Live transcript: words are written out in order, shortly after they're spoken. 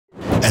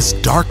As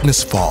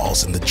darkness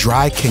falls in the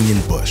dry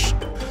Kenyan bush,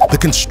 the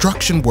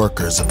construction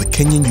workers of the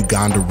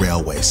Kenyan-Uganda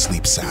Railway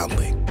sleep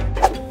soundly.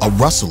 A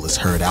rustle is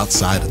heard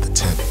outside of the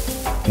tent,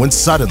 when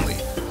suddenly,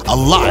 a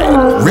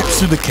lion rips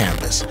through the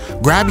canvas,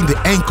 grabbing the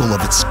ankle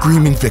of its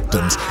screaming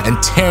victims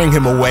and tearing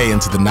him away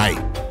into the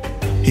night.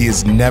 He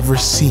is never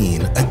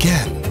seen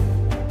again.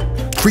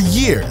 For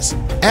years,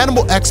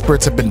 animal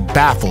experts have been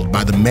baffled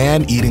by the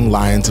man-eating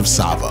lions of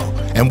Tsavo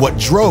and what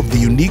drove the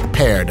unique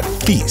pair to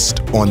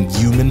feast on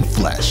human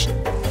flesh.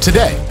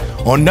 Today,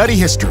 on Nutty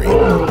History,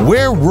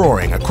 we're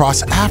roaring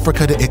across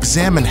Africa to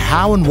examine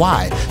how and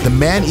why the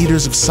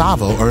man-eaters of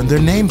Tsavo earned their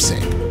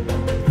namesake.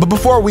 But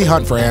before we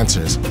hunt for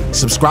answers,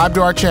 subscribe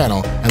to our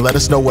channel and let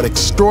us know what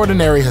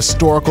extraordinary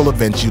historical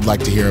events you'd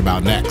like to hear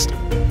about next.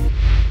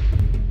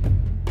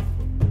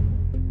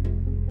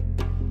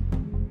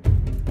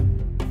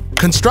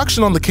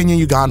 Construction on the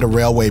Kenya-Uganda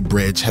Railway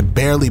Bridge had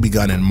barely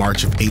begun in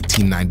March of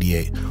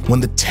 1898 when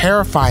the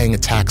terrifying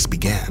attacks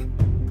began.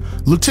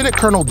 Lieutenant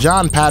Colonel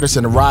John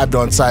Patterson arrived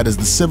on site as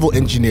the civil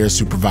engineer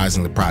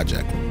supervising the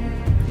project.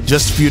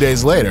 Just a few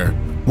days later,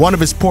 one of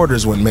his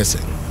porters went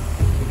missing.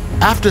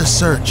 After a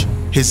search,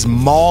 his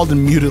mauled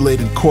and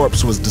mutilated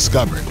corpse was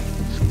discovered.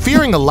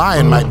 Fearing a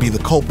lion might be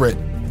the culprit,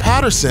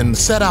 Patterson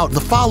set out the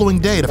following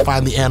day to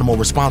find the animal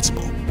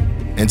responsible.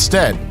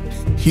 Instead,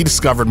 he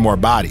discovered more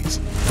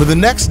bodies. For the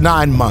next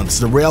 9 months,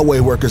 the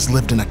railway workers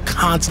lived in a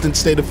constant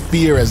state of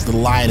fear as the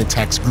lion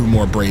attacks grew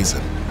more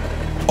brazen.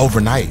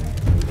 Overnight,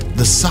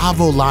 the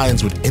Tsavo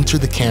lions would enter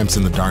the camps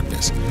in the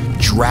darkness,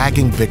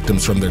 dragging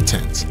victims from their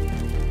tents.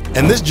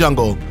 In this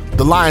jungle,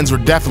 the lions were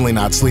definitely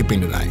not sleeping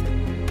tonight.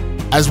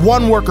 As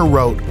one worker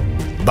wrote,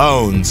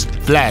 "Bones,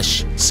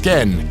 flesh,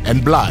 skin,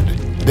 and blood,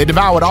 they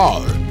devoured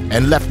all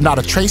and left not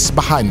a trace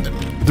behind them."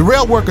 The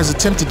rail workers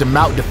attempted to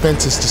mount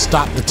defenses to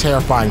stop the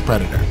terrifying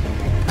predator.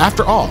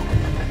 After all,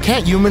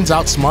 can't humans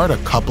outsmart a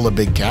couple of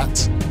big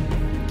cats?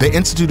 They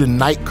instituted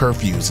night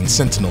curfews and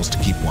sentinels to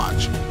keep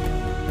watch.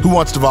 Who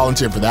wants to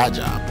volunteer for that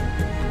job?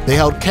 They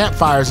held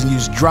campfires and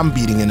used drum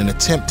beating in an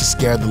attempt to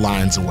scare the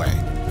lions away.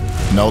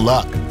 No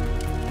luck.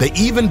 They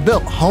even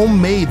built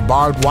homemade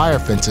barbed wire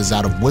fences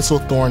out of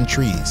whistlethorn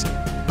trees,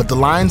 but the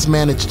lions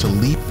managed to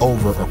leap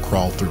over or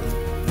crawl through.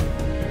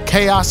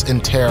 Chaos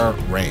and terror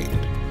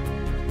reigned.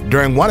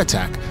 During one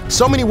attack,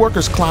 so many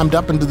workers climbed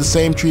up into the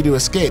same tree to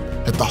escape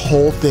that the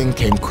whole thing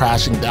came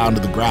crashing down to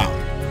the ground.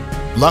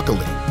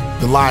 Luckily,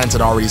 the lions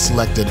had already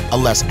selected a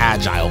less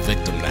agile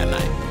victim that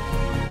night.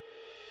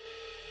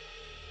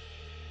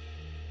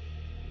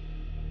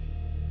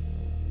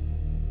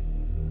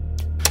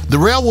 The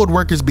railroad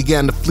workers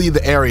began to flee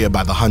the area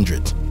by the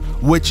hundreds,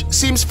 which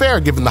seems fair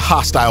given the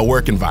hostile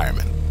work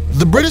environment.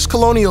 The British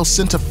colonials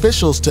sent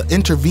officials to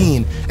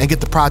intervene and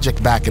get the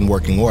project back in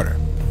working order.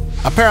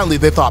 Apparently,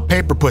 they thought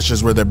paper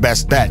pushers were their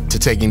best bet to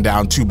taking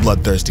down two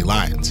bloodthirsty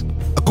lions.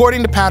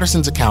 According to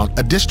Patterson's account,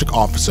 a district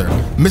officer,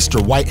 Mr.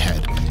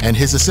 Whitehead, and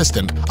his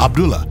assistant,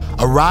 Abdullah,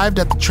 arrived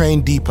at the train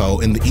depot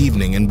in the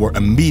evening and were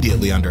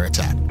immediately under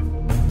attack.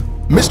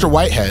 Mr.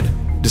 Whitehead,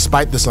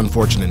 despite this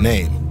unfortunate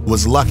name,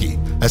 was lucky,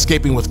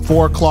 escaping with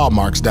 4 claw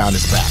marks down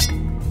his back.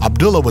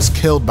 Abdullah was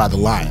killed by the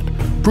lion,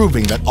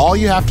 proving that all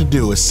you have to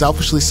do is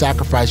selfishly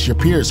sacrifice your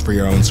peers for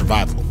your own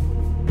survival.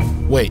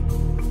 Wait,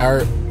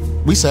 are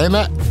we saying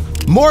that?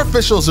 More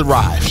officials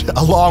arrived,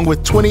 along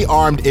with 20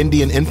 armed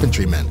Indian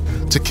infantrymen,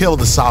 to kill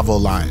the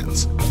Tsavo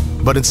lions.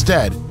 But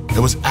instead, it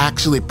was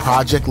actually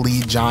Project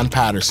Lead John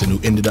Patterson who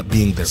ended up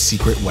being their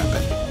secret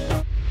weapon.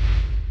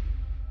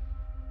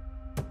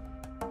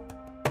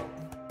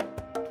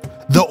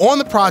 Though on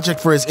the project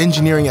for his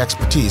engineering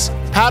expertise,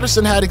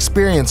 Patterson had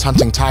experience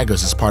hunting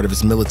tigers as part of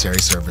his military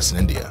service in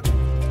India.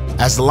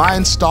 As the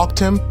lions stalked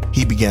him,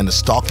 he began to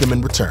stalk them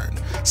in return,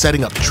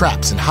 setting up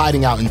traps and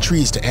hiding out in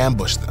trees to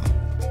ambush them.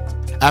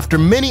 After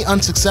many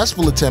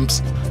unsuccessful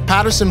attempts,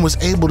 Patterson was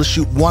able to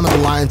shoot one of the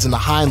lions in the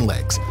hind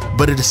legs,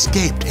 but it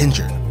escaped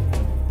injured.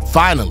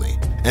 Finally,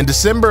 in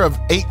December of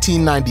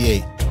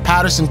 1898,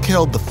 Patterson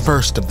killed the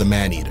first of the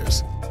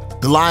man-eaters.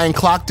 The lion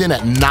clocked in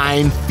at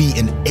 9 feet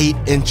and 8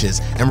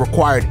 inches and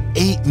required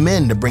 8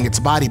 men to bring its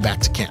body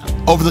back to camp.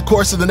 Over the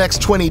course of the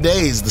next 20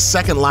 days, the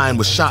second lion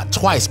was shot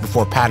twice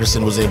before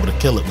Patterson was able to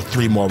kill it with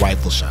 3 more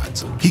rifle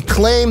shots. He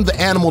claimed the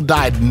animal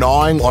died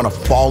gnawing on a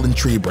fallen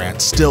tree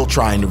branch, still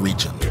trying to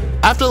reach him.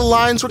 After the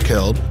lions were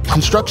killed,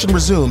 construction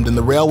resumed and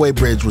the railway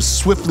bridge was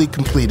swiftly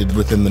completed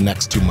within the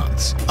next 2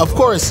 months. Of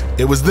course,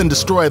 it was then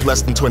destroyed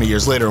less than 20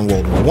 years later in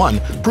World War I,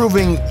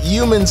 proving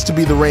humans to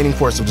be the reigning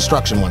force of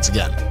destruction once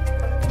again.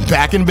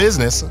 Back in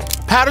business,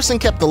 Patterson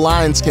kept the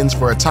lion skins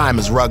for a time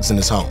as rugs in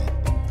his home.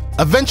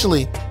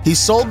 Eventually, he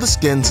sold the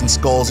skins and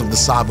skulls of the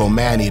Tsavo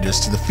man-eaters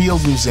to the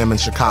Field Museum in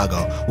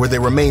Chicago, where they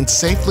remained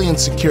safely and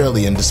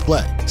securely in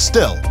display.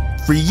 Still,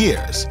 for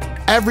years,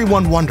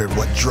 everyone wondered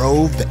what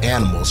drove the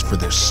animals for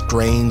their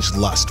strange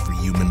lust for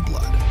human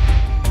blood.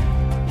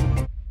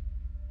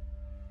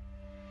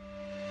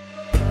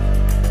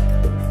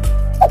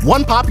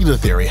 One popular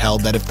theory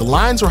held that if the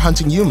lions were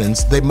hunting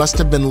humans, they must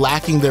have been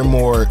lacking their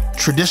more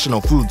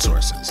traditional food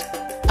sources.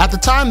 At the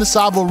time, the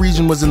Tsavo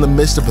region was in the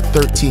midst of a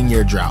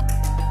 13-year drought.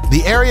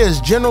 The area is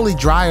generally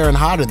drier and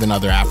hotter than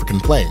other African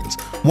plains,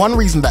 one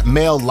reason that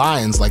male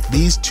lions like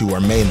these two are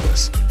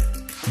maneless.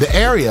 The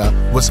area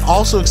was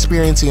also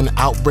experiencing an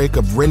outbreak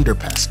of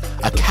rinderpest,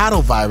 a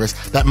cattle virus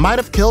that might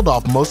have killed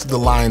off most of the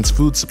lion's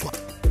food supply.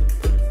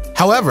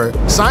 However,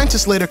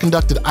 scientists later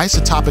conducted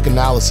isotopic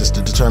analysis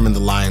to determine the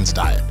lion's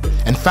diet,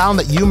 and found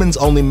that humans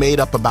only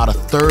made up about a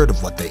third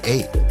of what they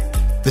ate.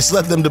 This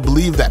led them to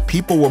believe that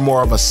people were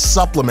more of a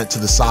supplement to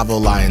the Tsavo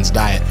lion's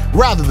diet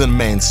rather than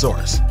main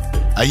source.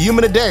 A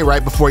human a day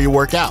right before you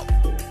work out.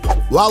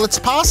 While it's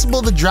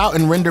possible the drought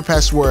and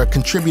rinderpest were a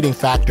contributing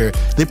factor,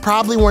 they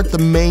probably weren't the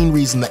main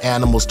reason the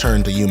animals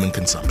turned to human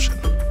consumption.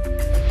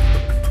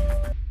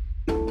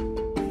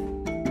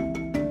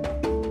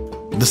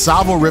 The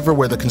Tsavo River,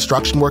 where the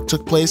construction work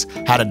took place,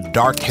 had a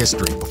dark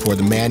history before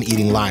the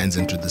man-eating lions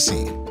entered the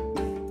scene.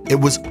 It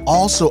was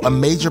also a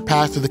major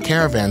path through the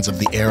caravans of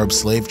the Arab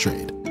slave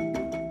trade.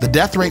 The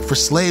death rate for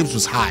slaves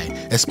was high,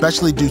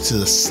 especially due to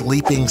the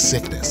sleeping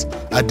sickness,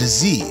 a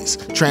disease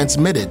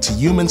transmitted to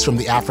humans from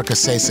the Africa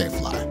tsetse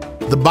fly.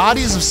 The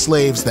bodies of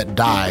slaves that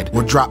died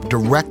were dropped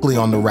directly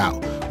on the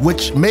route,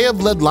 which may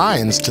have led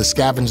lions to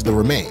scavenge the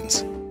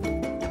remains.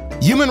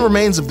 Human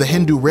remains of the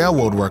Hindu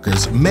railroad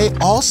workers may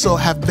also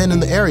have been in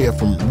the area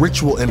from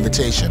ritual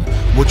invitation,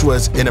 which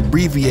was an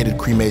abbreviated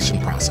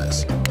cremation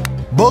process.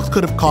 Both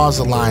could have caused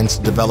the lions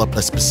to develop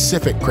a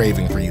specific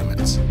craving for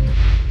humans.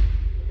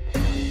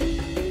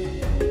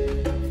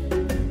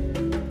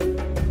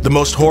 The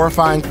most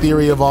horrifying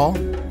theory of all?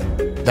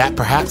 That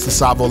perhaps the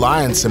Tsavo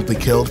lions simply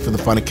killed for the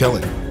fun of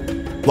killing.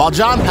 While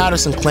John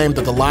Patterson claimed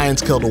that the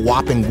lions killed a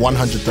whopping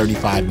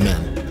 135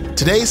 men,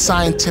 today's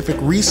scientific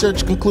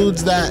research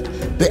concludes that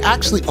they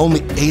actually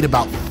only ate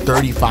about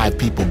 35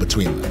 people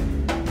between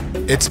them.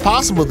 It's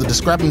possible the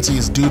discrepancy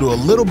is due to a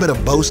little bit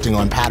of boasting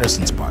on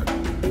Patterson's part.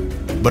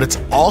 But it's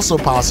also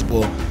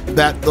possible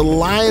that the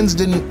lions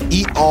didn't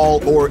eat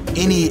all or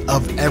any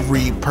of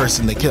every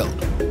person they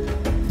killed.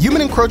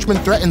 Human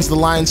encroachment threatens the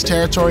lion's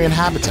territory and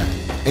habitat,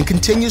 and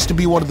continues to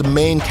be one of the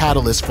main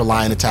catalysts for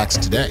lion attacks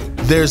today.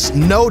 There's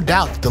no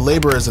doubt that the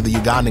laborers of the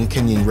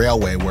Ugandan-Kenyan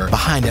Railway were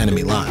behind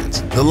enemy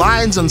lions. The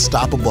lion's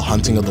unstoppable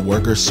hunting of the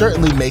workers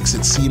certainly makes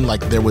it seem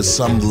like there was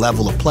some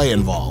level of play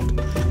involved.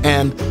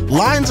 And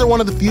lions are one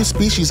of the few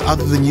species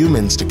other than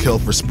humans to kill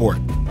for sport.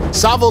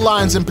 Tsavo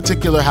lions in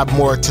particular have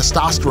more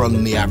testosterone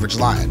than the average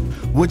lion,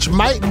 which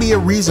might be a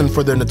reason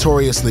for their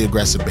notoriously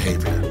aggressive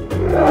behavior.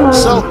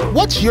 So,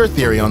 what's your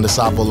theory on the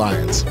Tsavo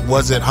lions?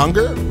 Was it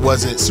hunger?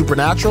 Was it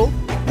supernatural?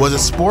 Was it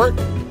sport?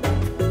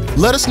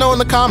 Let us know in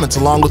the comments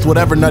along with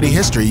whatever nutty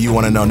history you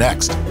want to know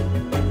next.